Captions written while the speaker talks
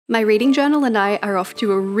My reading journal and I are off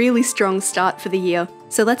to a really strong start for the year.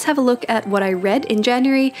 So let's have a look at what I read in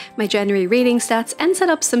January, my January reading stats, and set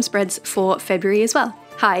up some spreads for February as well.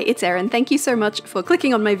 Hi, it's Erin. Thank you so much for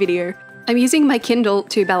clicking on my video. I'm using my Kindle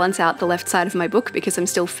to balance out the left side of my book because I'm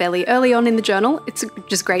still fairly early on in the journal. It's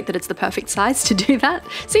just great that it's the perfect size to do that.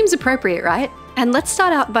 Seems appropriate, right? And let's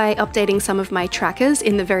start out by updating some of my trackers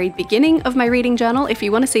in the very beginning of my reading journal. If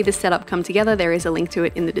you want to see this setup come together, there is a link to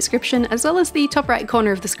it in the description, as well as the top right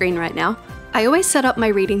corner of the screen right now. I always set up my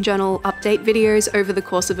reading journal update videos over the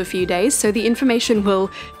course of a few days, so the information will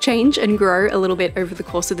change and grow a little bit over the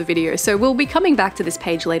course of the video. So we'll be coming back to this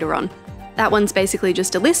page later on. That one's basically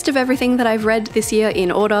just a list of everything that I've read this year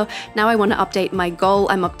in order. Now I want to update my goal.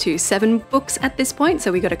 I'm up to 7 books at this point,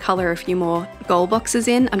 so we got to color a few more goal boxes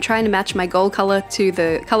in. I'm trying to match my goal color to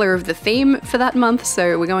the color of the theme for that month,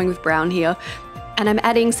 so we're going with brown here. And I'm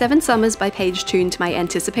adding 7 Summers by Paige Toon to my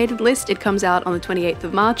anticipated list. It comes out on the 28th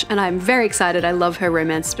of March, and I'm very excited. I love her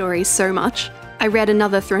romance stories so much. I read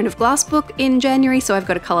another Throne of Glass book in January, so I've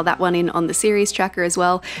got to colour that one in on the series tracker as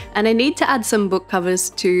well. And I need to add some book covers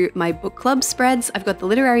to my book club spreads. I've got the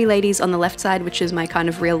Literary Ladies on the left side, which is my kind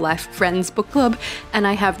of real life friends book club, and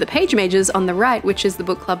I have the Page Majors on the right, which is the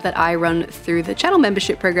book club that I run through the channel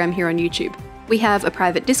membership program here on YouTube. We have a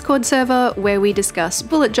private Discord server where we discuss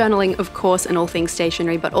bullet journaling, of course, and all things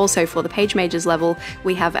stationery, but also for the Page Majors level,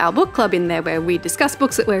 we have our book club in there where we discuss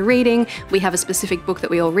books that we're reading, we have a specific book that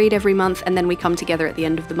we all read every month, and then we come together at the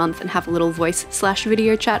end of the month and have a little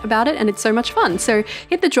voice/video chat about it, and it's so much fun. So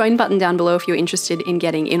hit the join button down below if you're interested in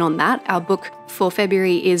getting in on that. Our book for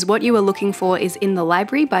February is What You Are Looking For Is in the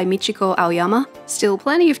Library by Michiko Aoyama. Still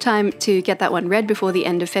plenty of time to get that one read before the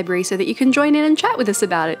end of February so that you can join in and chat with us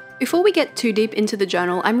about it. Before we get too deep into the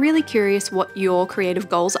journal, I'm really curious what your creative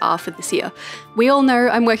goals are for this year. We all know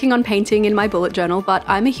I'm working on painting in my bullet journal, but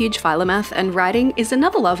I'm a huge philomath and writing is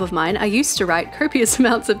another love of mine. I used to write copious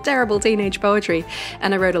amounts of terrible teenage poetry,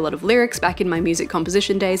 and I wrote a lot of lyrics back in my music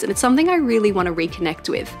composition days, and it's something I really want to reconnect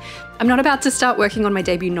with. I'm not about to start working on my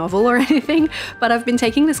debut novel or anything, but I've been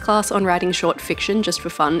taking this class on writing short fiction just for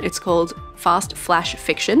fun. It's called Fast Flash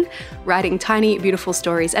Fiction, writing tiny, beautiful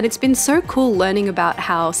stories, and it's been so cool learning about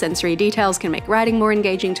how sensory details can make writing more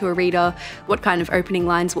engaging to a reader, what kind of opening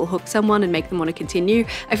lines will hook someone and make them want to continue.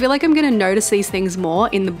 I feel like I'm going to notice these things more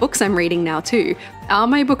in the books I'm reading now too. Are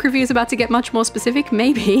my book reviews about to get much more specific?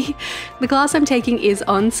 Maybe. The class I'm taking is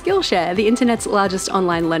on Skillshare, the internet's largest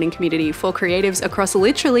online learning community for creatives across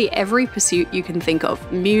literally every pursuit you can think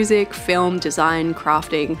of. Music, film, design,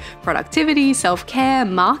 crafting, productivity, self-care,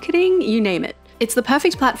 marketing, you name it. It's the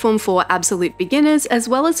perfect platform for absolute beginners as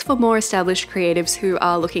well as for more established creatives who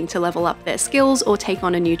are looking to level up their skills or take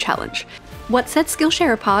on a new challenge. What sets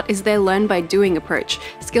Skillshare apart is their learn by doing approach.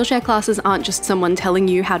 Skillshare classes aren't just someone telling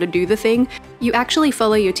you how to do the thing. You actually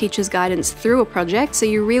follow your teacher's guidance through a project, so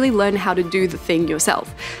you really learn how to do the thing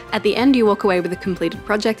yourself. At the end, you walk away with a completed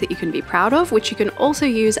project that you can be proud of, which you can also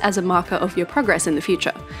use as a marker of your progress in the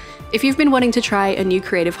future. If you've been wanting to try a new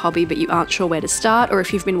creative hobby but you aren't sure where to start, or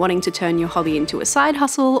if you've been wanting to turn your hobby into a side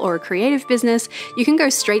hustle or a creative business, you can go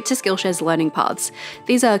straight to Skillshare's learning paths.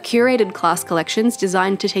 These are curated class collections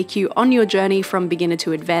designed to take you on your journey from beginner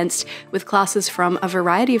to advanced, with classes from a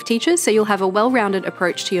variety of teachers, so you'll have a well-rounded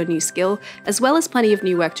approach to your new skill, as well as plenty of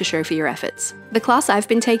new work to show for your efforts. The class I've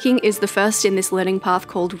been taking is the first in this learning path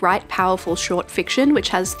called Write Powerful Short Fiction, which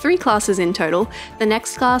has 3 classes in total. The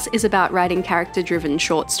next class is about writing character-driven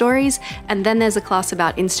short stories, and then there's a class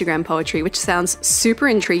about Instagram poetry, which sounds super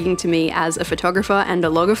intriguing to me as a photographer and a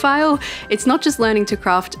logophile. It's not just learning to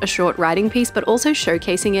craft a short writing piece, but also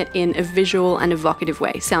showcasing it in a visual and evocative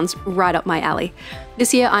way. Sounds right up my alley.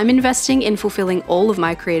 This year, I'm investing in fulfilling all of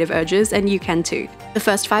my creative urges, and you can too. The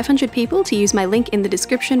first 500 people to use my link in the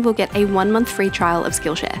description will get a 1-month free trial of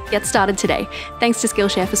Skillshare. Get started today. Thanks to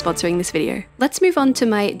Skillshare for sponsoring this video. Let's move on to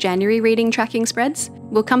my January reading tracking spreads.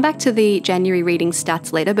 We'll come back to the January reading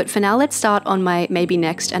stats later, but for now let's start on my Maybe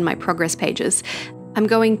Next and my progress pages. I'm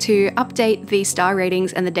going to update the star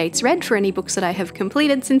ratings and the dates read for any books that I have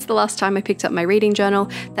completed since the last time I picked up my reading journal.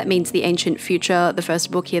 That means The Ancient Future, the first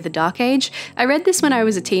book here, The Dark Age. I read this when I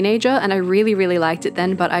was a teenager and I really liked it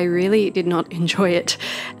then, but I really did not enjoy it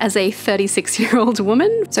as a 36-year-old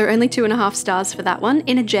woman. So only 2.5 stars for that one.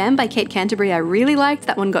 In a Jam by Kate Canterbury I really liked.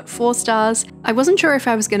 That one got 4 stars. I wasn't sure if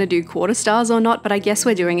I was going to do quarter stars or not, but I guess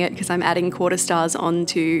we're doing it because I'm adding quarter stars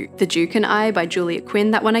onto The Duke and I by Julia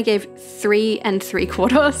Quinn. That one I gave 3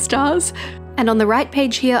 3/4 stars. And on the right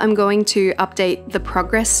page here, I'm going to update the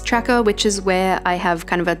progress tracker, which is where I have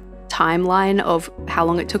kind of a timeline of how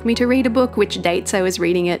long it took me to read a book, which dates I was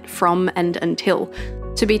reading it from and until.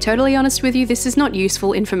 To be totally honest with you, this is not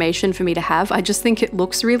useful information for me to have. I just think it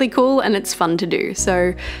looks really cool and it's fun to do,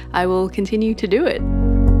 so I will continue to do it.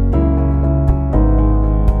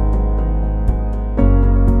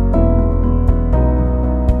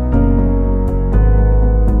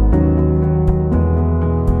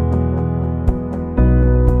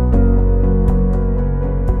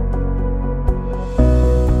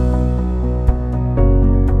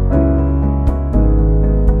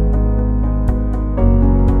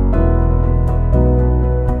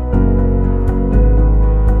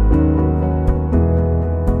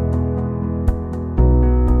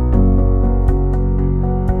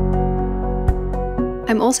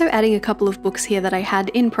 I'm also adding a couple of books here that I had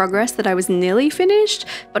in progress that I was nearly finished,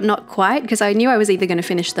 but not quite, because I knew I was either going to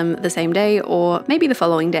finish them the same day or maybe the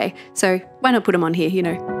following day. So why not put them on here, you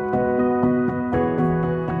know?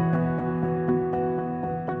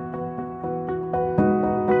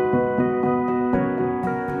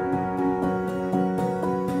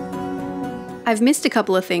 I've missed a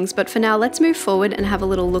couple of things, but for now let's move forward and have a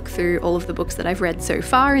little look through all of the books that I've read so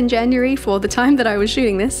far in January for the time that I was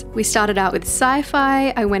shooting this. We started out with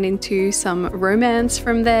sci-fi, I went into some romance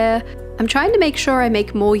from there. I'm trying to make sure I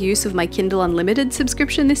make more use of my Kindle Unlimited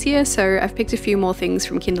subscription this year, so I've picked a few more things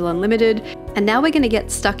from Kindle Unlimited. And now we're going to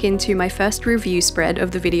get stuck into my first review spread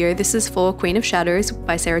of the video. This is for Queen of Shadows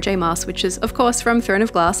by Sarah J Maas, which is of course from Throne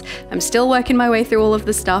of Glass. I'm still working my way through all of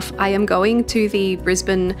the stuff. I am going to the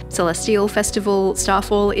Brisbane Celestial Festival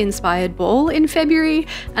Starfall inspired ball in February,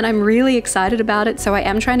 and I'm really excited about it, so I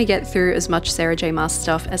am trying to get through as much Sarah J Maas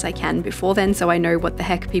stuff as I can before then, so I know what the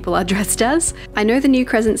heck people are dressed as. I know the new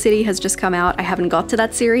Crescent City has just come out. I haven't got to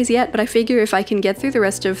that series yet, but I figure if I can get through the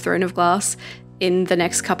rest of Throne of Glass in the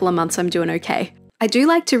next couple of months, I'm doing okay. I do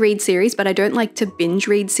like to read series, but I don't like to binge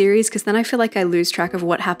read series because then I feel like I lose track of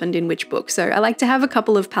what happened in which book. So I like to have a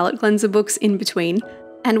couple of palette cleanser books in between.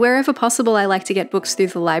 And wherever possible, I like to get books through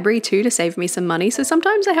the library too to save me some money, so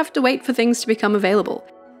sometimes I have to wait for things to become available.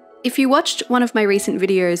 If you watched one of my recent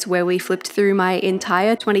videos where we flipped through my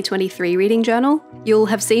entire 2023 reading journal, you'll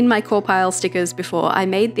have seen my core pile stickers before. I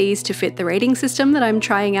made these to fit the rating system that I'm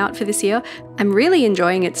trying out for this year. I'm really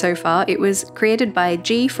enjoying it so far. It was created by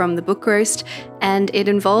G from the Book Roast, and it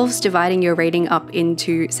involves dividing your rating up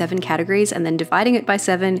into 7 categories and then dividing it by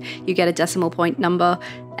 7. You get a decimal point number,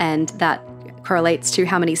 and that correlates to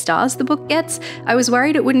how many stars the book gets. I was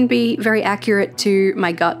worried it wouldn't be very accurate to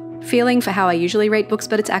my gut feeling for how I usually rate books,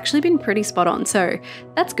 but it's actually been pretty spot on, so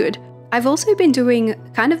that's good. I've also been doing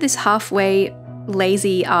kind of this halfway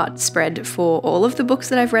lazy art spread for all of the books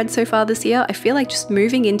that I've read so far this year. I feel like just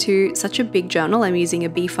moving into such a big journal, I'm using a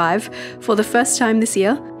B5 for the first time this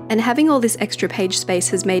year, and having all this extra page space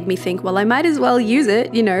has made me think, well, I might as well use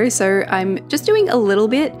it, you know, so I'm just doing a little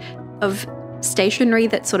bit of stationery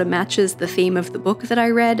that sort of matches the theme of the book that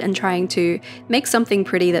I read and trying to make something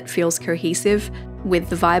pretty that feels cohesive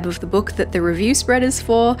with the vibe of the book that the review spread is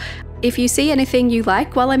for. If you see anything you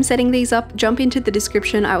like while I'm setting these up, jump into the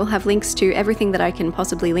description. I will have links to everything that I can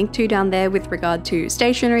possibly link to down there with regard to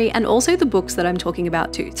stationery and also the books that I'm talking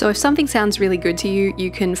about too. So if something sounds really good to you,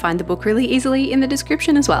 you can find the book really easily in the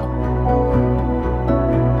description as well.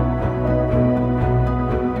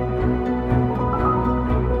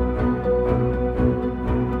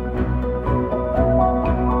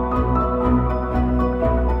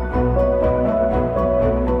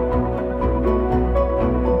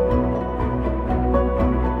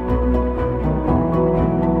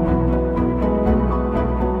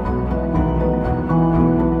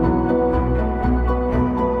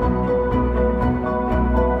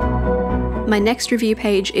 My next review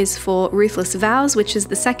page is for Ruthless Vows, which is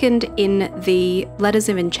the second in the Letters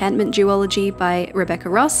of Enchantment duology by Rebecca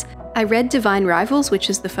Ross. I read Divine Rivals, which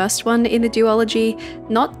is the first one in the duology,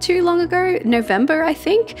 not too long ago, November I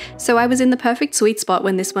think, so I was in the perfect sweet spot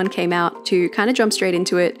when this one came out to kind of jump straight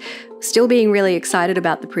into it, still being really excited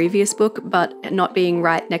about the previous book, but not being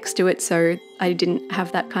right next to it, so I didn't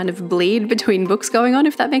have that kind of bleed between books going on,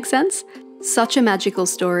 if that makes sense. Such a magical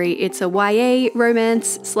story. It's a YA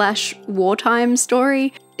romance / wartime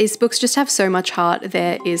story. These books just have so much heart.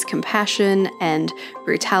 There is compassion and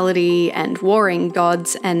brutality and warring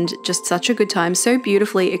gods and just such a good time. So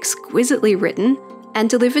beautifully, exquisitely written and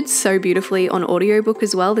delivered so beautifully on audiobook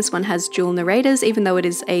as well. This one has dual narrators, even though it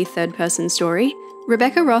is a third-person story.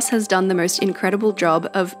 Rebecca Ross has done the most incredible job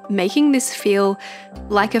of making this feel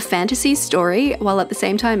like a fantasy story, while at the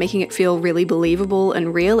same time making it feel really believable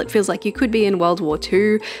and real. It feels like you could be in World War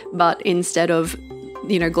II, but instead of,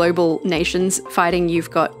 you know, global nations fighting,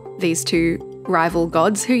 you've got these two rival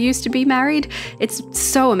gods who used to be married. It's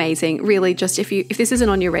so amazing. Really, just if this isn't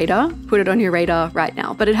on your radar, put it on your radar right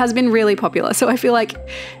now. But it has been really popular, so I feel like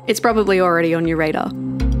it's probably already on your radar.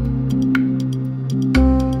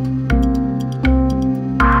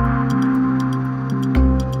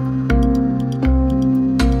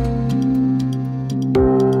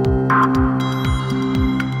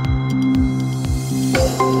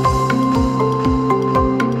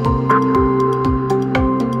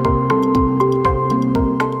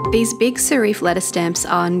 These big serif letter stamps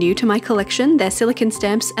are new to my collection. They're silicone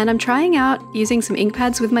stamps, and I'm trying out using some ink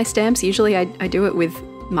pads with my stamps. Usually I do it with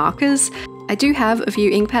markers. I do have a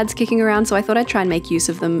few ink pads kicking around, so I thought I'd try and make use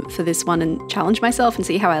of them for this one and challenge myself and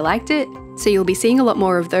see how I liked it. So you'll be seeing a lot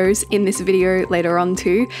more of those in this video later on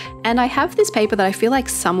too. And I have this paper that I feel like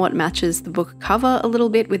somewhat matches the book cover a little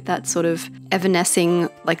bit with that sort of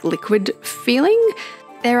evanescing, like liquid feeling.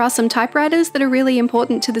 There are some typewriters that are really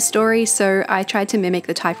important to the story, so I tried to mimic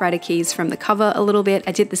the typewriter keys from the cover a little bit.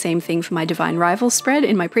 I did the same thing for my Divine Rival spread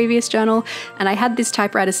in my previous journal, and I had this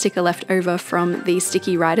typewriter sticker left over from the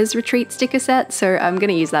Sticky Writers Retreat sticker set, so I'm going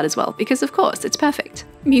to use that as well, because of course, it's perfect.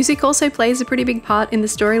 Music also plays a pretty big part in the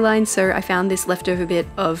storyline, so I found this leftover bit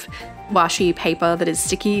of washi paper that is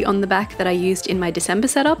sticky on the back that I used in my December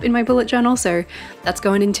setup in my bullet journal, so that's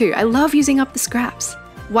going in too. I love using up the scraps.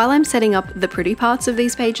 While I'm setting up the pretty parts of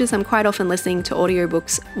these pages, I'm quite often listening to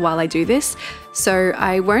audiobooks while I do this, so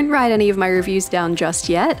I won't write any of my reviews down just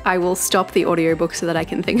yet. I will stop the audiobook so that I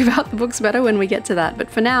can think about the books better when we get to that, but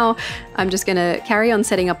for now, I'm just gonna carry on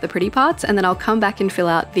setting up the pretty parts, and then I'll come back and fill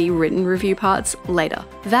out the written review parts later.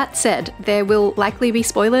 That said, there will likely be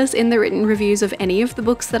spoilers in the written reviews of any of the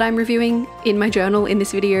books that I'm reviewing in my journal in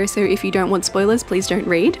this video, so if you don't want spoilers, please don't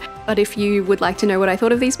read. But if you would like to know what I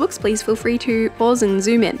thought of these books, please feel free to pause and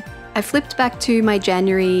zoom in. I flipped back to my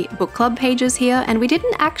January book club pages here, and we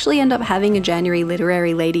didn't actually end up having a January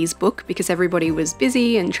Literary Ladies book because everybody was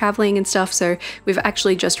busy and traveling and stuff, so we've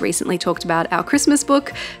actually just recently talked about our Christmas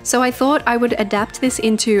book, so I thought I would adapt this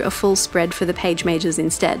into a full spread for the page majors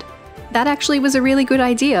instead. That actually was a really good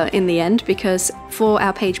idea in the end, because for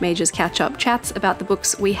our Page Majors catch-up chats about the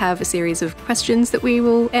books, we have a series of questions that we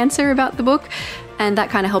will answer about the book, and that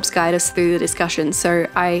kind of helps guide us through the discussion. So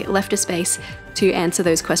I left a space to answer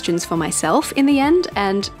those questions for myself in the end,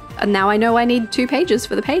 and now I know I need 2 pages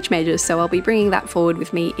for the Page Majors, so I'll be bringing that forward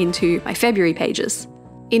with me into my February pages.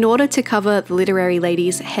 In order to cover the Literary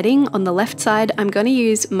Ladies heading on the left side, I'm going to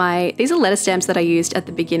use these are letter stamps that I used at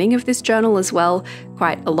the beginning of this journal as well,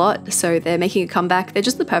 quite a lot, so they're making a comeback. They're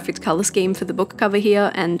just the perfect colour scheme for the book cover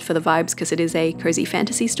here and for the vibes because it is a cozy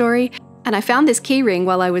fantasy story. And I found this keyring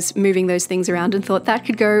while I was moving those things around and thought that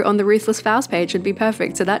could go on the Ruthless Vows page and be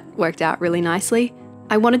perfect, so that worked out really nicely.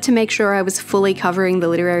 I wanted to make sure I was fully covering the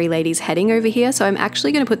Literary Ladies heading over here, so I'm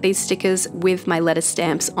actually going to put these stickers with my letter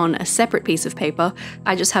stamps on a separate piece of paper.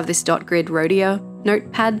 I just have this dot grid Rhodia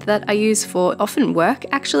notepad that I use for often work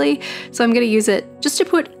actually, so I'm going to use it just to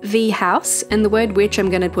put the house, and the word witch I'm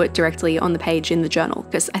going to put directly on the page in the journal,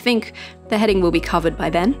 because I think the heading will be covered by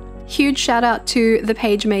then. Huge shout out to the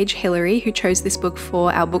page mage Hillary who chose this book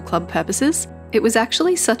for our book club purposes. It was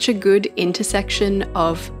actually such a good intersection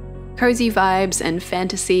of cozy vibes and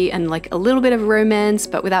fantasy and like a little bit of romance,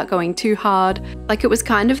 but without going too hard. Like, it was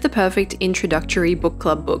kind of the perfect introductory book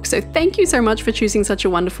club book, so thank you so much for choosing such a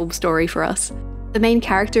wonderful story for us. The main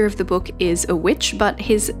character of the book is a witch, but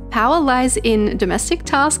his power lies in domestic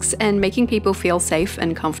tasks and making people feel safe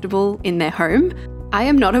and comfortable in their home. I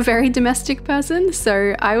am not a very domestic person,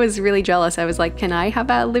 so I was really jealous. I was like, can I have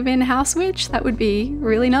a live-in house witch? That would be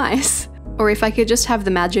really nice. Or if I could just have the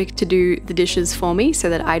magic to do the dishes for me so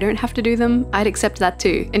that I don't have to do them, I'd accept that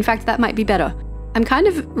too. In fact, that might be better. I'm kind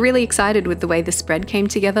of really excited with the way the spread came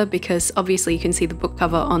together because obviously you can see the book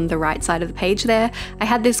cover on the right side of the page there. I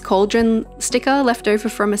had this cauldron sticker left over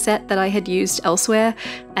from a set that I had used elsewhere,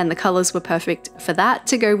 and the colours were perfect for that,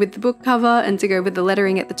 to go with the book cover and to go with the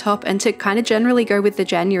lettering at the top and to kind of generally go with the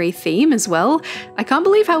January theme as well. I can't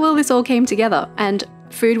believe how well this all came together, and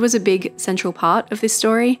food was a big central part of this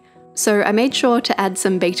story. So I made sure to add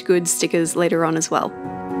some baked goods stickers later on as well.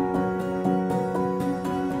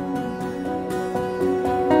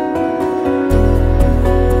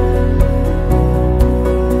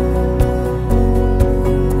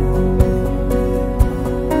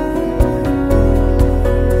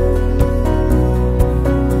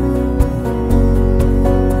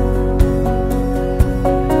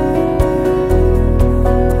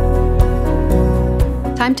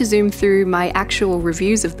 Time to zoom through my actual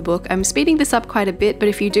reviews of the book. I'm speeding this up quite a bit, but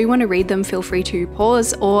if you do want to read them, feel free to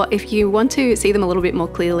pause, or if you want to see them a little bit more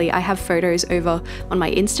clearly, I have photos over on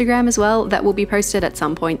my Instagram as well that will be posted at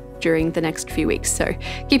some point during the next few weeks, so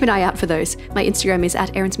keep an eye out for those. My Instagram is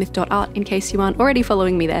 @erinsmith.art in case you aren't already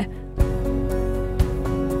following me there.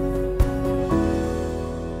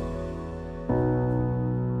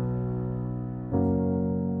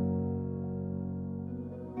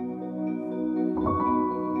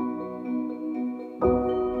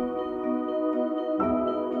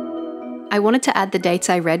 I wanted to add the dates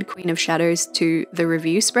I read Queen of Shadows to the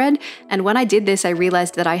review spread, and when I did this I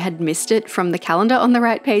realized that I had missed it from the calendar on the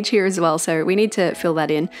right page here as well, so we need to fill that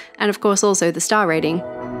in. And of course also the star rating.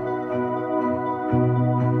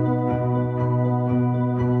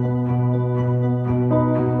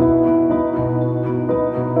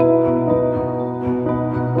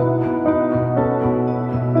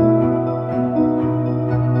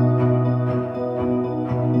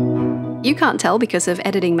 You can't tell because of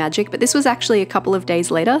editing magic, but this was actually a couple of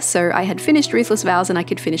days later, so I had finished Ruthless Vows and I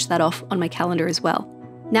could finish that off on my calendar as well.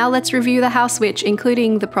 Now let's review The House Witch,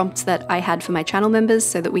 including the prompts that I had for my channel members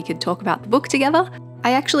so that we could talk about the book together.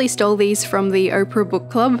 I actually stole these from the Oprah Book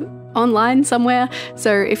Club online somewhere,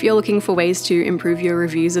 so if you're looking for ways to improve your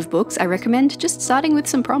reviews of books, I recommend just starting with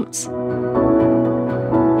some prompts.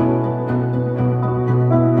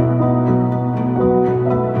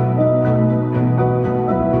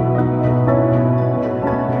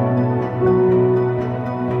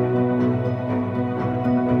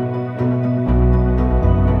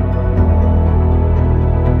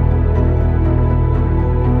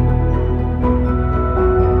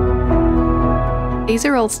 These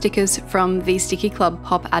are all stickers from the Sticky Club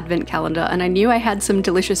Pop Advent Calendar, and I knew I had some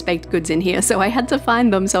delicious baked goods in here, so I had to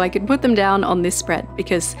find them so I could put them down on this spread,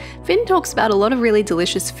 because Finn talks about a lot of really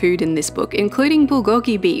delicious food in this book, including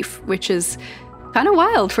bulgogi beef, which is kind of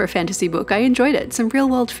wild for a fantasy book. I enjoyed it. Some real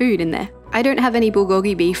world food in there. I don't have any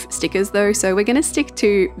bulgogi beef stickers though, so we're going to stick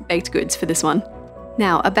to baked goods for this one.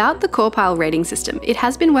 Now, about the core pile rating system, it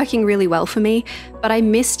has been working really well for me, but I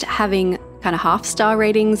missed having kind of half-star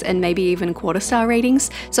ratings and maybe even quarter-star ratings,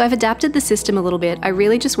 so I've adapted the system a little bit. I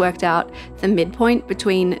really just worked out the midpoint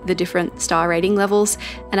between the different star rating levels,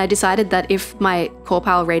 and I decided that if my core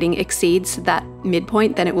pile rating exceeds that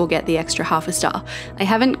midpoint, then it will get the extra half a star. I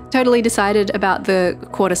haven't totally decided about the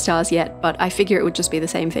quarter stars yet, but I figure it would just be the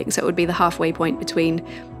same thing, so it would be the halfway point between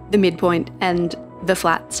the midpoint and the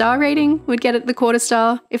flat star rating would get it the quarter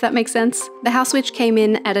star, if that makes sense. The House Witch came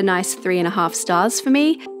in at a nice 3.5 stars for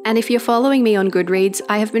me, and if you're following me on Goodreads,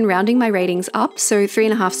 I have been rounding my ratings up, so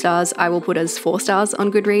 3.5 stars I will put as 4 stars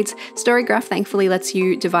on Goodreads. Storygraph thankfully lets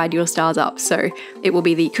you divide your stars up, so it will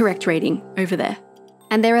be the correct rating over there.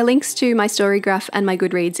 And there are links to my Storygraph and my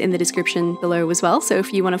Goodreads in the description below as well, so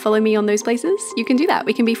if you want to follow me on those places, you can do that.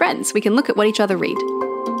 We can be friends. We can look at what each other read.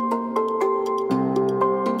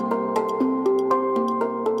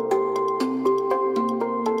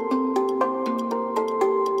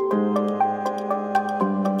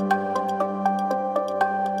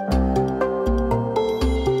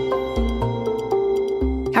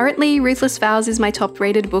 Currently, Ruthless Vows is my top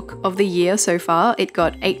rated book of the year so far. It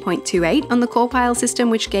got 8.28 on the core pile system,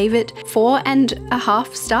 which gave it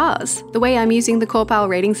 4.5 stars. The way I'm using the core pile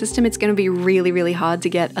rating system, it's going to be really hard to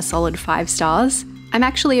get a solid 5 stars. I'm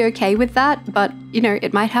actually okay with that, but you know,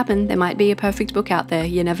 it might happen. There might be a perfect book out there.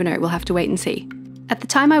 You never know. We'll have to wait and see. At the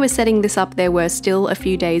time I was setting this up, there were still a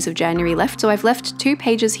few days of January left, so I've left 2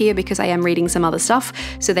 pages here because I am reading some other stuff,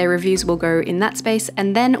 so their reviews will go in that space,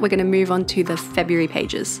 and then we're going to move on to the February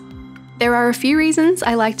pages. There are a few reasons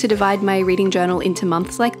I like to divide my reading journal into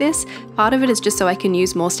months like this. Part of it is just so I can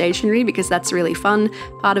use more stationery because that's really fun.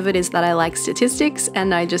 Part of it is that I like statistics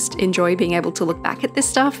and I just enjoy being able to look back at this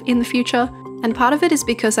stuff in the future. And part of it is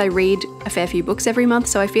because I read a fair few books every month,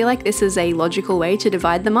 so I feel like this is a logical way to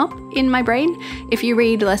divide them up in my brain. If you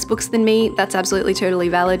read less books than me, that's absolutely totally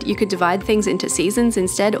valid. You could divide things into seasons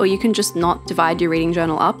instead, or you can just not divide your reading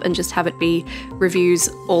journal up and just have it be reviews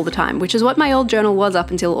all the time, which is what my old journal was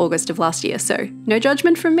up until August of last year, so no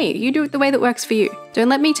judgment from me. You do it the way that works for you. Don't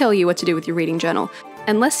let me tell you what to do with your reading journal,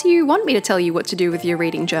 unless you want me to tell you what to do with your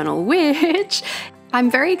reading journal, which I'm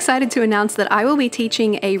very excited to announce that I will be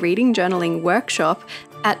teaching a reading journaling workshop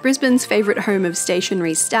at Brisbane's favourite home of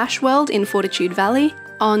stationery, Stash World in Fortitude Valley,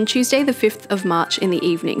 on Tuesday the 5th of March in the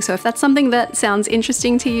evening. So if that's something that sounds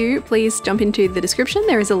interesting to you, please jump into the description.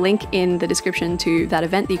 There is a link in the description to that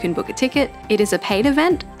event that you can book a ticket. It is a paid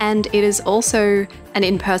event and it is also an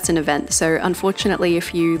in-person event. So unfortunately,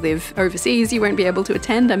 if you live overseas, you won't be able to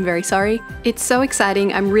attend. I'm very sorry. It's so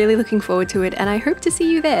exciting. I'm really looking forward to it and I hope to see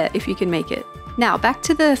you there if you can make it. Now, back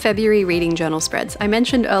to the February reading journal spreads. I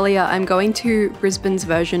mentioned earlier I'm going to Brisbane's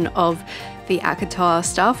version of the ACOTAR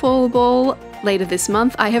Starfall Ball later this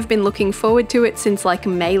month. I have been looking forward to it since like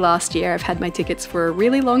May last year. I've had my tickets for a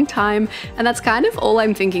really long time, and that's kind of all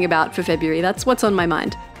I'm thinking about for February. That's what's on my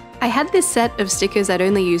mind. I had this set of stickers I'd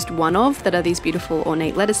only used one of that are these beautiful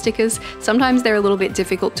ornate letter stickers. Sometimes they're a little bit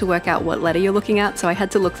difficult to work out what letter you're looking at, so I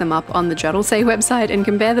had to look them up on the JOURNALSAY website and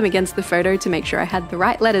compare them against the photo to make sure I had the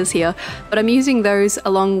right letters here. But I'm using those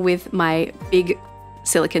along with my big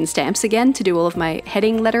silicone stamps again to do all of my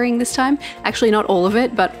heading lettering this time. Actually, not all of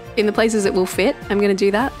it, but in the places it will fit, I'm going to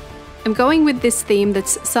do that. I'm going with this theme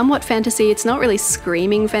that's somewhat fantasy. It's not really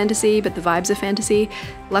screaming fantasy, but the vibes are fantasy.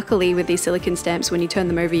 Luckily, with these silicone stamps, when you turn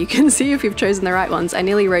them over, you can see if you've chosen the right ones. I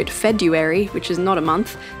nearly wrote February, which is not a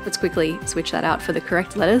month. Let's quickly switch that out for the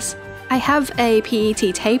correct letters. I have a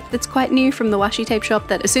PET tape that's quite new from the Washi tape shop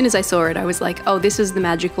that as soon as I saw it, I was like, oh, this is the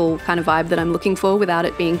magical kind of vibe that I'm looking for without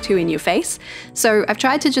it being too in your face. So I've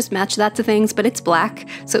tried to just match that to things, but it's black,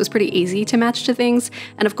 so it was pretty easy to match to things.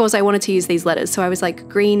 And of course I wanted to use these letters, so I was like,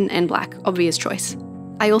 green and black, obvious choice.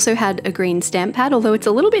 I also had a green stamp pad, although it's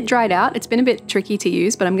a little bit dried out. It's been a bit tricky to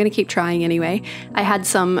use, but I'm going to keep trying anyway. I had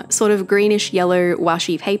some sort of greenish yellow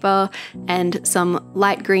washi paper and some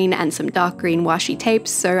light green and some dark green washi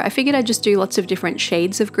tapes, so I figured I'd just do lots of different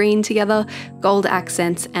shades of green together, gold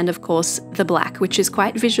accents, and of course the black, which is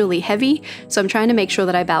quite visually heavy, so I'm trying to make sure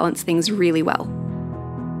that I balance things really well.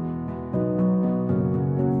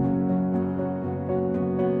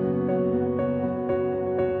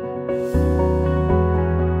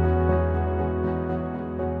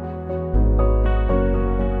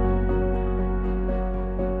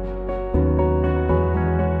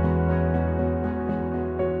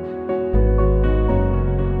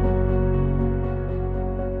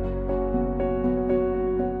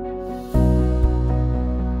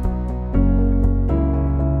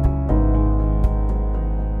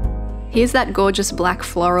 Here's that gorgeous black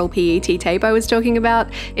floral PET tape I was talking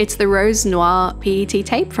about. It's the Rose Noir PET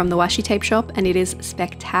tape from the Washi tape shop, and it is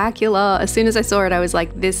spectacular. As soon as I saw it, I was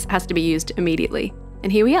like, this has to be used immediately.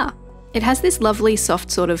 And here we are. It has this lovely,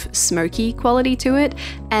 soft, sort of smoky quality to it,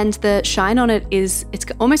 and the shine on it it's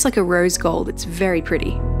almost like a rose gold. It's very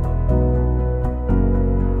pretty.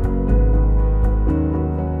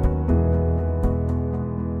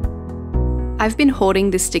 I've been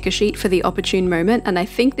hoarding this sticker sheet for the opportune moment, and I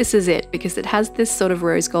think this is it because it has this sort of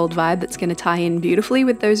rose gold vibe that's going to tie in beautifully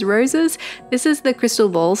with those roses. This is the Crystal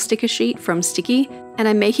Ball sticker sheet from Sticky, and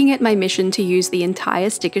I'm making it my mission to use the entire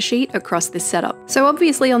sticker sheet across this setup. So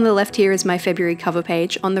obviously on the left here is my February cover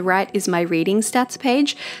page, on the right is my reading stats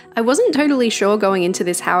page. I wasn't totally sure going into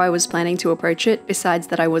this how I was planning to approach it, besides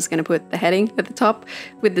that I was going to put the heading at the top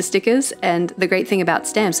with the stickers, and the great thing about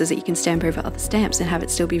stamps is that you can stamp over other stamps and have it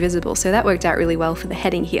still be visible, so that worked out really well for the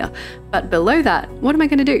heading here. But below that, what am I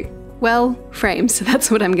going to do? Well, frames, that's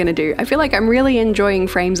what I'm gonna do. I feel like I'm really enjoying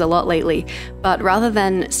frames a lot lately, but rather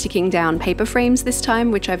than sticking down paper frames this time,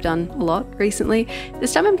 which I've done a lot recently,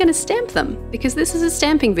 this time I'm gonna stamp them, because this is a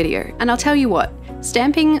stamping video. And I'll tell you what,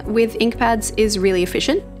 stamping with ink pads is really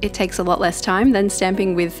efficient. It takes a lot less time than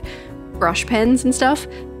stamping with brush pens and stuff,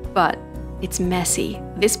 but it's messy.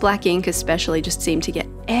 This black ink especially just seemed to get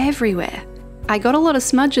everywhere. I got a lot of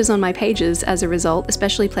smudges on my pages as a result,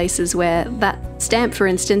 especially places where that stamp, for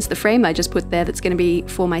instance, the frame I just put there that's going to be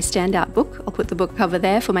for my standout book, I'll put the book cover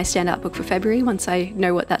there for my standout book for February once I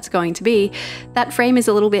know what that's going to be. That frame is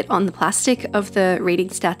a little bit on the plastic of the Reading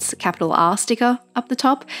Stats capital R sticker up the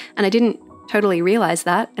top, and I didn't totally realize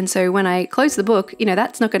that, and so when I close the book, you know,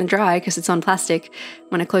 that's not going to dry because it's on plastic.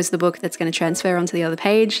 When I close the book, that's going to transfer onto the other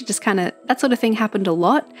page. Just kind of, that sort of thing happened a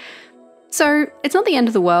lot. So it's not the end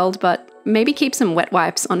of the world, but maybe keep some wet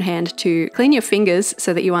wipes on hand to clean your fingers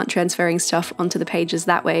so that you aren't transferring stuff onto the pages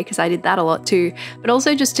that way, because I did that a lot too, but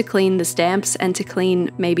also just to clean the stamps and to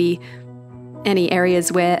clean maybe any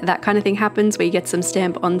areas where that kind of thing happens, where you get some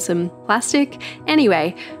stamp on some plastic.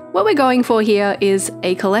 Anyway, what we're going for here is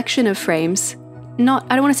a collection of frames. I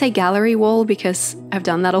don't want to say gallery wall because I've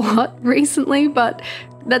done that a lot recently, but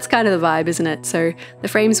that's kind of the vibe, isn't it? So the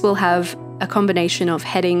frames will have a combination of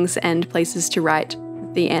headings and places to write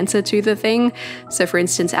the answer to the thing. So for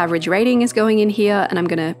instance, average rating is going in here, and I'm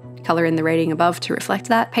going to color in the rating above to reflect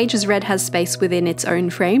that. Pages Read has space within its own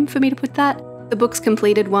frame for me to put that. The Books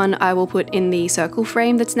Completed one I will put in the circle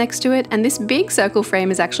frame that's next to it, and this big circle frame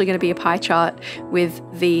is actually going to be a pie chart with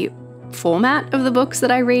the format of the books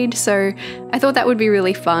that I read, so I thought that would be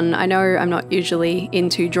really fun. I know I'm not usually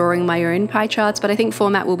into drawing my own pie charts, but I think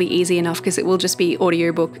format will be easy enough because it will just be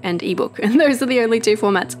audiobook and ebook, and those are the only two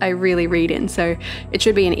formats I really read in, so it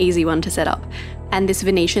should be an easy one to set up. And this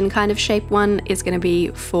Venetian kind of shape one is going to be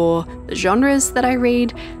for the genres that I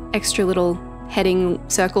read. Extra little heading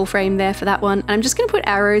circle frame there for that one, and I'm just going to put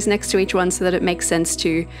arrows next to each one so that it makes sense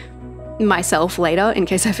to myself later in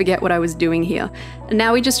case I forget what I was doing here. And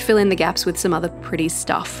now we just fill in the gaps with some other pretty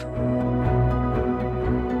stuff.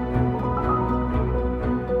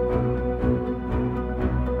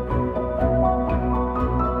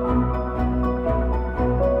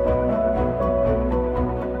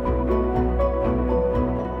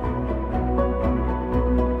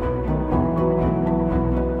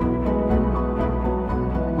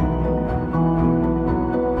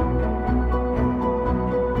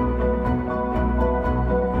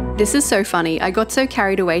 This is so funny. I got so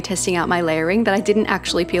carried away testing out my layering that I didn't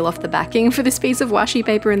actually peel off the backing for this piece of washi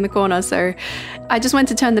paper in the corner, so I just went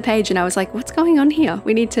to turn the page and I was like, what's going on here?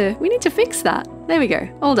 We need to fix that. There we go,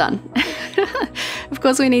 all done. Of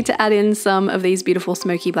course, we need to add in some of these beautiful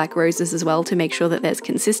smoky black roses as well to make sure that there's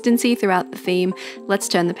consistency throughout the theme. Let's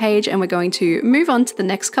turn the page and we're going to move on to the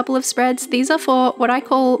next couple of spreads. These are for what I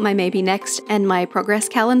call my maybe next and my progress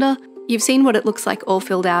calendar. You've seen what it looks like all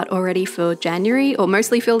filled out already for January, or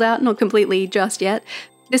mostly filled out, not completely just yet.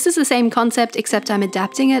 This is the same concept, except I'm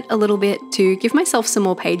adapting it a little bit to give myself some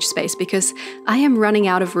more page space because I am running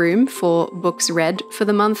out of room for books read for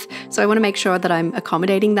the month, so I want to make sure that I'm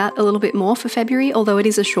accommodating that a little bit more for February, although it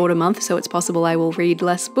is a shorter month, so it's possible I will read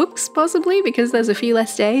less books, possibly, because there's a few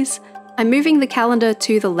less days. I'm moving the calendar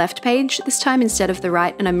to the left page this time instead of the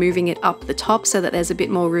right, and I'm moving it up the top so that there's a bit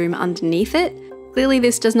more room underneath it. Clearly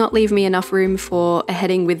this does not leave me enough room for a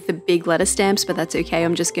heading with the big letter stamps, but that's okay,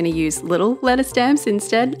 I'm just going to use little letter stamps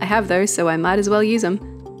instead. I have those, so I might as well use them.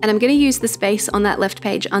 And I'm going to use the space on that left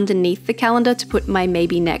page underneath the calendar to put my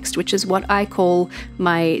maybe next, which is what I call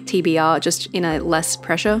my TBR, just in a less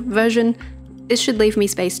pressure version. This should leave me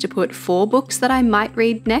space to put 4 books that I might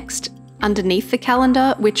read next underneath the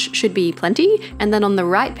calendar, which should be plenty, and then on the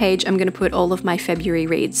right page I'm going to put all of my February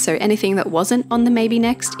reads, so anything that wasn't on the maybe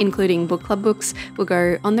next, including book club books, will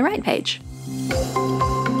go on the right page.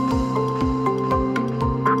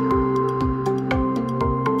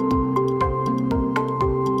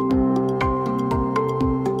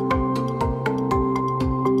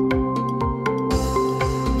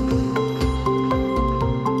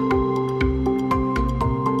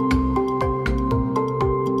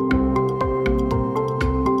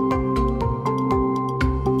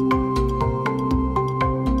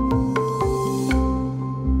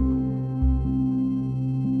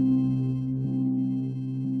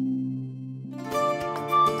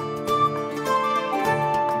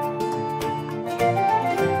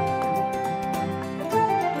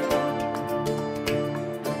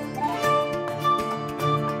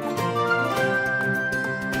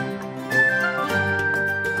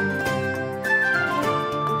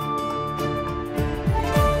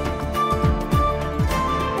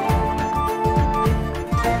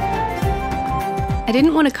 I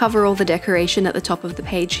didn't want to cover all the decoration at the top of the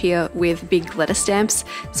page here with big letter stamps,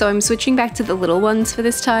 so I'm switching back to the little ones for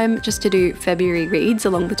this time, just to do February reads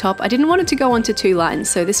along the top. I didn't want it to go onto 2 lines,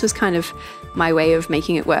 so this was kind of my way of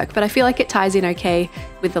making it work, but I feel like it ties in okay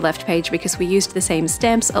with the left page because we used the same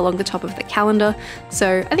stamps along the top of the calendar,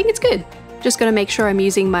 so I think it's good. Just got to make sure I'm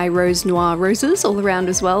using my Rose Noir roses all around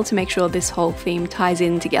as well to make sure this whole theme ties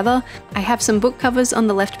in together. I have some book covers on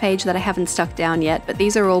the left page that I haven't stuck down yet, but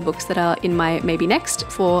these are all books that are in my maybe next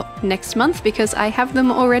for next month because I have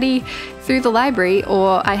them already through the library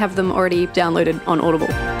or I have them already downloaded on Audible.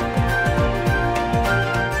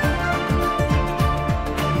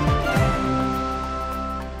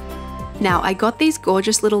 Now, I got these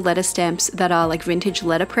gorgeous little letter stamps that are like vintage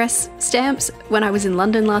letterpress stamps when I was in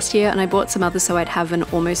London last year, and I bought some others so I'd have an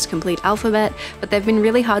almost complete alphabet, but they've been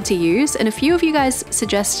really hard to use, and a few of you guys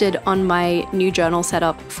suggested on my new journal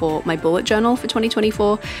setup for my bullet journal for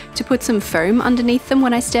 2024 to put some foam underneath them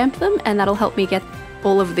when I stamp them, and that'll help me get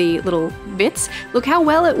all of the little bits. Look how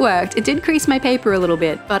well it worked. It did crease my paper a little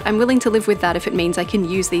bit, but I'm willing to live with that if it means I can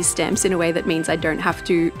use these stamps in a way that means I don't have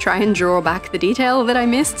to try and draw back the detail that I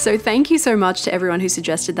missed. So thank you so much to everyone who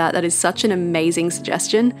suggested that. That is such an amazing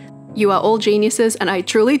suggestion. You are all geniuses, and I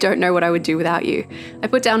truly don't know what I would do without you. I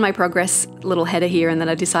put down my progress little header here and then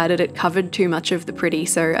I decided it covered too much of the pretty,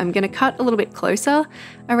 so I'm going to cut a little bit closer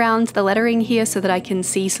around the lettering here so that I can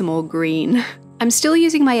see some more green. I'm still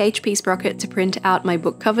using my HP sprocket to print out my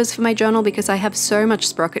book covers for my journal because I have so much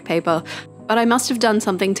sprocket paper, but I must have done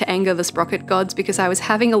something to anger the sprocket gods because I was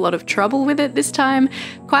having a lot of trouble with it this time.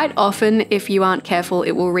 Quite often, if you aren't careful,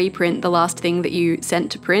 it will reprint the last thing that you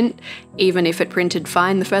sent to print, even if it printed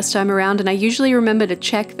fine the first time around, and I usually remember to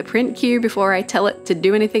check the print queue before I tell it to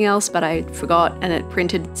do anything else, but I forgot and it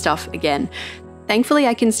printed stuff again. Thankfully,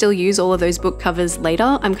 I can still use all of those book covers later.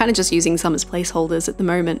 I'm kind of just using some as placeholders at the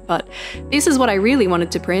moment, but this is what I really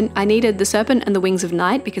wanted to print. I needed The Serpent and the Wings of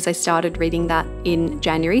Night because I started reading that in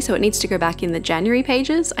January, so it needs to go back in the January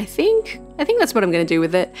pages, I think. I think that's what I'm going to do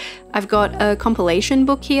with it. I've got a compilation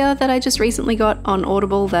book here that I just recently got on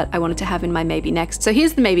Audible that I wanted to have in my Maybe Next. So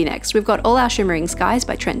here's the Maybe Next. We've got All Our Shimmering Skies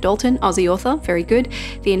by Trent Dalton, Aussie author, very good.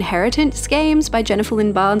 The Inheritance Games by Jennifer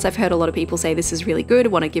Lynn Barnes. I've heard a lot of people say this is really good, I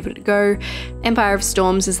want to give it a go. Empire of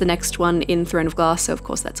Storms is the next one in Throne of Glass, so of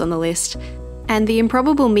course that's on the list. And The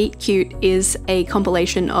Improbable Meet Cute is a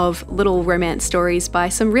compilation of little romance stories by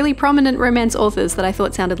some really prominent romance authors that I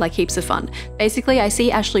thought sounded like heaps of fun. Basically, I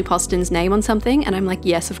see Ashley Poston's name on something and I'm like,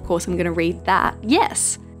 yes, of course I'm going to read that.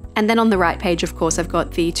 Yes! And then on the right page, of course, I've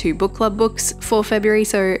got the 2 book club books for February,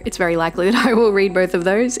 so it's very likely that I will read both of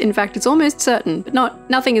those. In fact, it's almost certain, but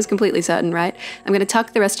nothing is completely certain, right? I'm going to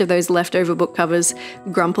tuck the rest of those leftover book covers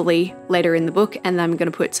grumpily later in the book, and then I'm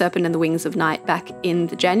going to put Serpent and the Wings of Night back in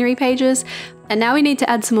the January pages. And now we need to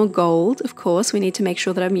add some more gold, of course. We need to make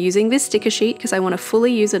sure that I'm using this sticker sheet because I want to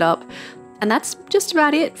fully use it up. And that's just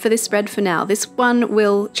about it for this spread for now. This one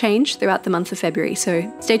will change throughout the month of February,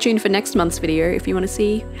 so stay tuned for next month's video if you want to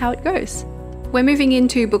see how it goes. We're moving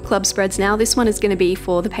into book club spreads now. This one is going to be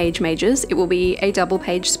for the page majors. It will be a double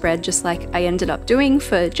page spread just like I ended up doing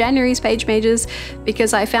for January's page majors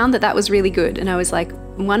because I found that that was really good and I was like,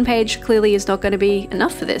 1 page clearly is not going to be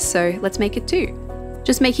enough for this, so let's make it 2.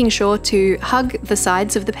 Just making sure to hug the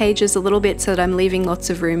sides of the pages a little bit so that I'm leaving lots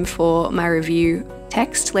of room for my review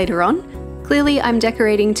text later on. Clearly, I'm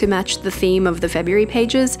decorating to match the theme of the February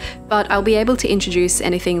pages, but I'll be able to introduce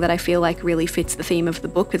anything that I feel like really fits the theme of the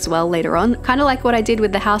book as well later on. Kind of like what I did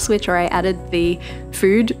with the House Witch, where I added the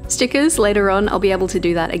food stickers later on. I'll be able to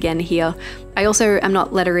do that again here. I also am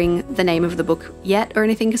not lettering the name of the book yet or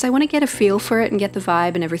anything because I want to get a feel for it and get the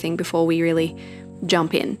vibe and everything before we really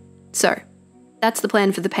jump in. So that's the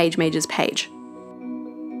plan for the page majors page.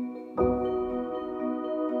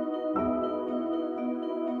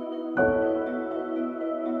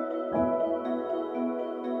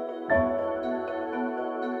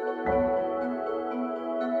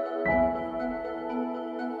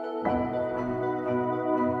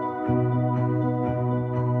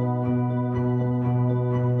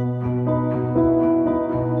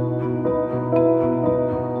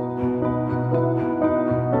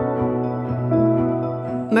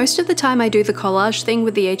 Most of the time I do the collage thing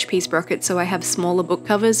with the HP sprocket so I have smaller book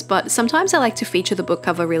covers, but sometimes I like to feature the book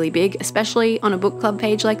cover really big, especially on a book club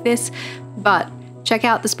page like this. But check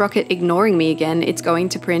out the sprocket ignoring me again. It's going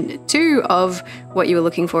to print 2 of What You Were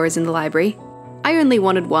Looking For Is in the Library. I only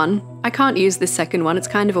wanted 1. I can't use this second one, it's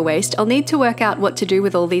kind of a waste. I'll need to work out what to do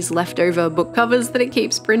with all these leftover book covers that it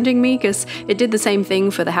keeps printing me, because it did the same thing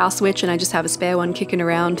for the House Witch and I just have a spare one kicking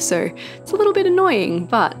around, so it's a little bit annoying,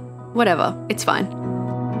 but whatever, it's fine.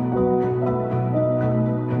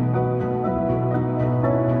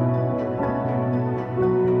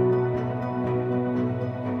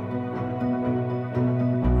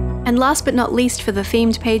 And last but not least, for the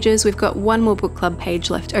themed pages, we've got 1 more book club page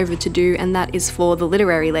left over to do, and that is for the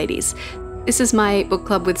literary ladies. This is my book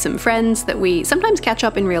club with some friends that we sometimes catch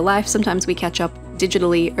up in real life, sometimes we catch up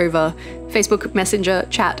digitally over Facebook Messenger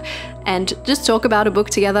chat and just talk about a book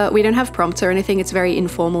together. We don't have prompts or anything, it's very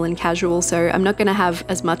informal and casual, so I'm not going to have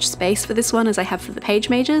as much space for this one as I have for the page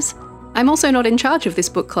majors. I'm also not in charge of this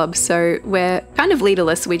book club, so we're kind of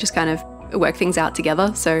leaderless, we just kind of work things out together,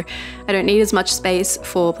 so I don't need as much space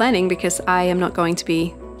for planning because I am not going to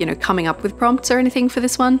be, coming up with prompts or anything for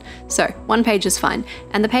this one. So 1 page is fine.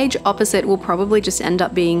 And the page opposite will probably just end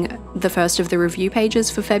up being the first of the review pages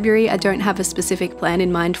for February. I don't have a specific plan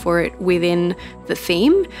in mind for it within the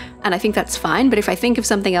theme, and I think that's fine, but if I think of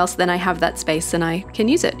something else, then I have that space and I can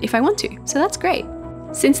use it if I want to. So that's great.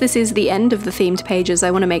 Since this is the end of the themed pages,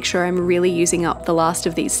 I want to make sure I'm really using up the last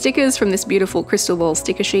of these stickers from this beautiful crystal ball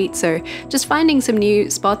sticker sheet, so just finding some new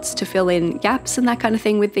spots to fill in gaps and that kind of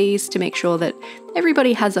thing with these to make sure that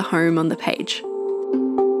everybody has a home on the page.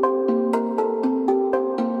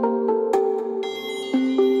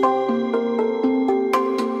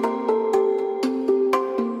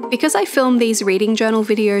 Because I film these reading journal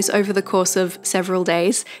videos over the course of several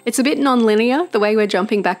days, it's a bit non-linear the way we're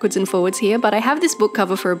jumping backwards and forwards here, but I have this book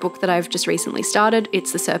cover for a book that I've just recently started.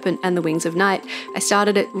 It's The Serpent and the Wings of Night. I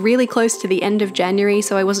started it really close to the end of January,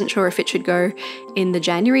 so I wasn't sure if it should go in the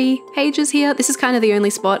January pages here. This is kind of the only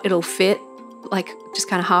spot it'll fit, like just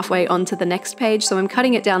kind of halfway onto the next page, so I'm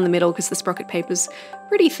cutting it down the middle because the sprocket paper's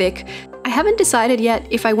pretty thick. I haven't decided yet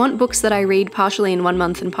if I want books that I read partially in one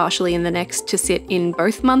month and partially in the next to sit in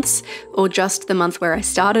both months, or just the month where I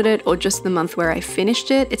started it, or just the month where I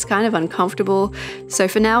finished it. It's kind of uncomfortable. So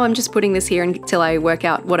for now, I'm just putting this here until I work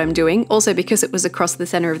out what I'm doing. Also, because it was across the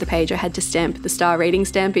center of the page, I had to stamp the star rating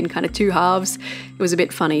stamp in kind of two halves. It was a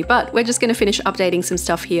bit funny, but we're just going to finish updating some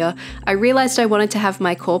stuff here. I realized I wanted to have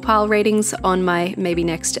my core pile ratings on my maybe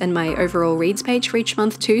next and my overall reads page for each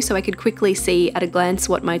month too, so I could quickly see at a glance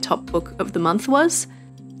what my top book of the month was.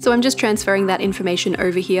 So I'm just transferring that information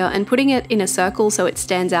over here and putting it in a circle so it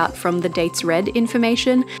stands out from the dates read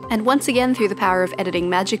information. And once again, through the power of editing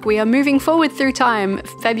magic, we are moving forward through time.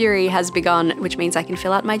 February has begun, which means I can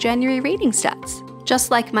fill out my January reading stats.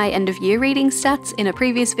 Just like my end of year reading stats in a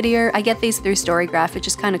previous video, I get these through Storygraph. It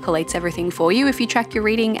just kind of collates everything for you if you track your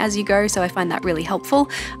reading as you go, so I find that really helpful.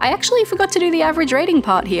 I actually forgot to do the average rating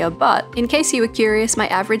part here, but in case you were curious, my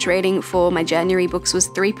average rating for my January books was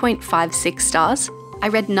 3.56 stars. I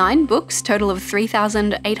read 9 books, total of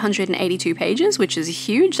 3,882 pages, which is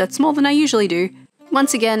huge. That's more than I usually do.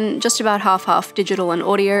 Once again, just about half-half digital and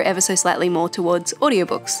audio, ever so slightly more towards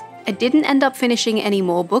audiobooks. I didn't end up finishing any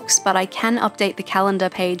more books, but I can update the calendar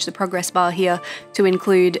page, the progress bar here, to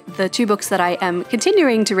include the 2 books that I am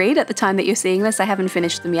continuing to read at the time that you're seeing this. I haven't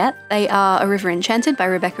finished them yet. They are A River Enchanted by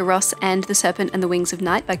Rebecca Ross and The Serpent and the Wings of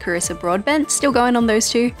Night by Carissa Broadbent. Still going on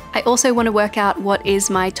those 2. I also want to work out what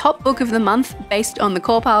is my top book of the month based on the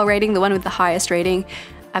core pile rating, the one with the highest rating.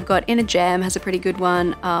 I've got In a Jam has a pretty good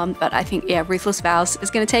one, but I think, yeah, Ruthless Vows is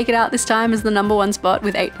going to take it out this time as the #1 spot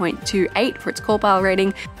with 8.28 for its core pile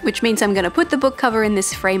rating, which means I'm going to put the book cover in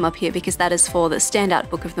this frame up here because that is for the standout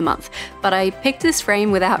book of the month. But I picked this frame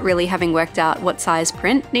without really having worked out what size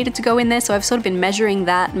print needed to go in there, so I've sort of been measuring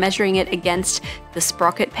it against the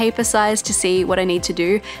sprocket paper size to see what I need to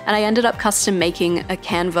do, and I ended up custom making a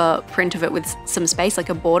Canva print of it with some space, like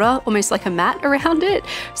a border, almost like a mat around it,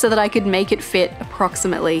 so that I could make it fit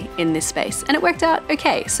approximately in this space. And it worked out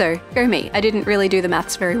okay, so go me. I didn't really do the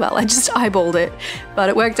maths very well, I just eyeballed it, but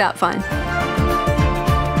it worked out fine.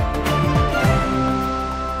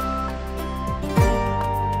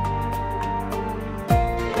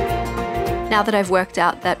 Now that I've worked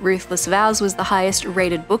out that Ruthless Vows was the highest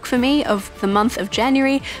rated book for me of the month of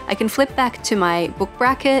January, I can flip back to my book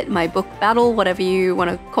bracket, my book battle, whatever you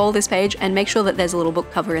want to call this page, and make sure that there's a little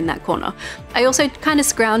book cover in that corner. I also kind of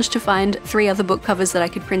scrounged to find 3 other book covers that I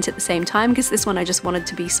could print at the same time, because this one I just wanted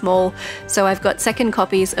to be small. So I've got second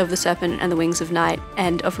copies of The Serpent and the Wings of Night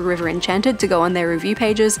and of A River Enchanted to go on their review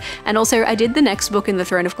pages. And also I did the next book in the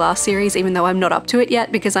Throne of Glass series, even though I'm not up to it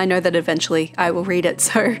yet, because I know that eventually I will read it,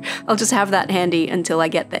 so I'll just have that handy until I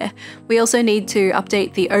get there. We also need to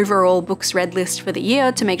update the overall books read list for the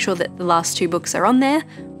year to make sure that the last 2 books are on there.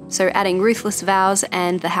 So adding Ruthless Vows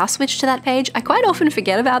and The House Witch to that page. I quite often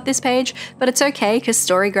forget about this page, but it's okay because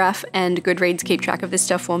Storygraph and Goodreads keep track of this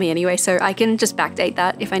stuff for me anyway, so I can just backdate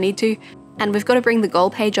that if I need to. And we've got to bring the goal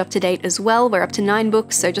page up to date as well. We're up to 9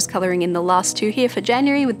 books, so just colouring in the last 2 here for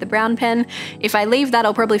January with the brown pen. If I leave that,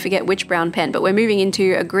 I'll probably forget which brown pen, but we're moving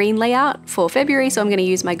into a green layout for February, so I'm going to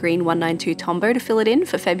use my green 192 Tombow to fill it in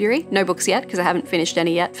for February. No books yet, because I haven't finished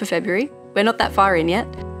any yet for February. We're not that far in yet.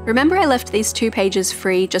 Remember I left these 2 pages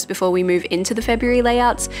free just before we move into the February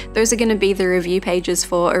layouts? Those are going to be the review pages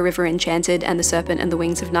for A River Enchanted and The Serpent and the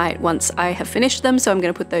Wings of Night once I have finished them, so I'm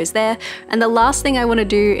going to put those there. And the last thing I want to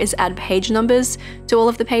do is add page numbers to all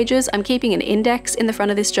of the pages. I'm keeping an index in the front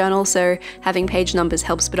of this journal, so having page numbers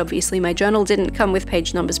helps, but obviously my journal didn't come with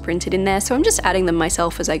page numbers printed in there, so I'm just adding them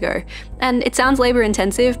myself as I go. And it sounds labor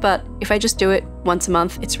intensive, but if I just do it once a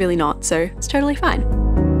month, it's really not, so it's totally fine.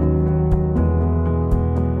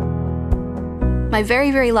 My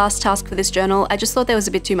very, very last task for this journal, I just thought there was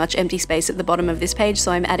a bit too much empty space at the bottom of this page,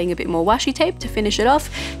 so I'm adding a bit more washi tape to finish it off.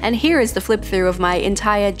 And here is the flip through of my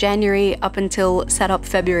entire January up until setup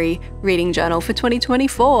February reading journal for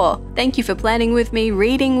 2024. Thank you for planning with me,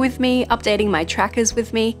 reading with me, updating my trackers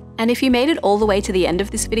with me. And if you made it all the way to the end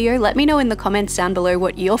of this video, let me know in the comments down below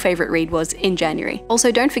what your favorite read was in January.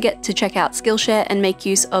 Also, don't forget to check out Skillshare and make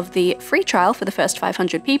use of the free trial for the first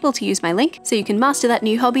 500 people to use my link, so you can master that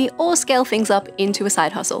new hobby or scale things up into a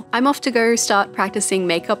side hustle. I'm off to go start practicing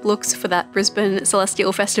makeup looks for that Brisbane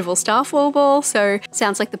Celestial Festival Starfall ball, so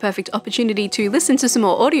sounds like the perfect opportunity to listen to some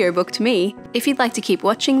more audiobook to me. If you'd like to keep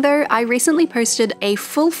watching though, I recently posted a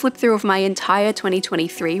full flip through of my entire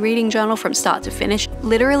 2023 reading journal from start to finish,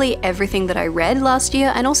 literally everything that I read last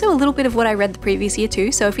year and also a little bit of what I read the previous year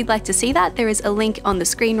too, so if you'd like to see that, there is a link on the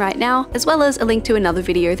screen right now, as well as a link to another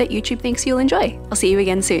video that YouTube thinks you'll enjoy. I'll see you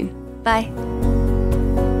again soon. Bye!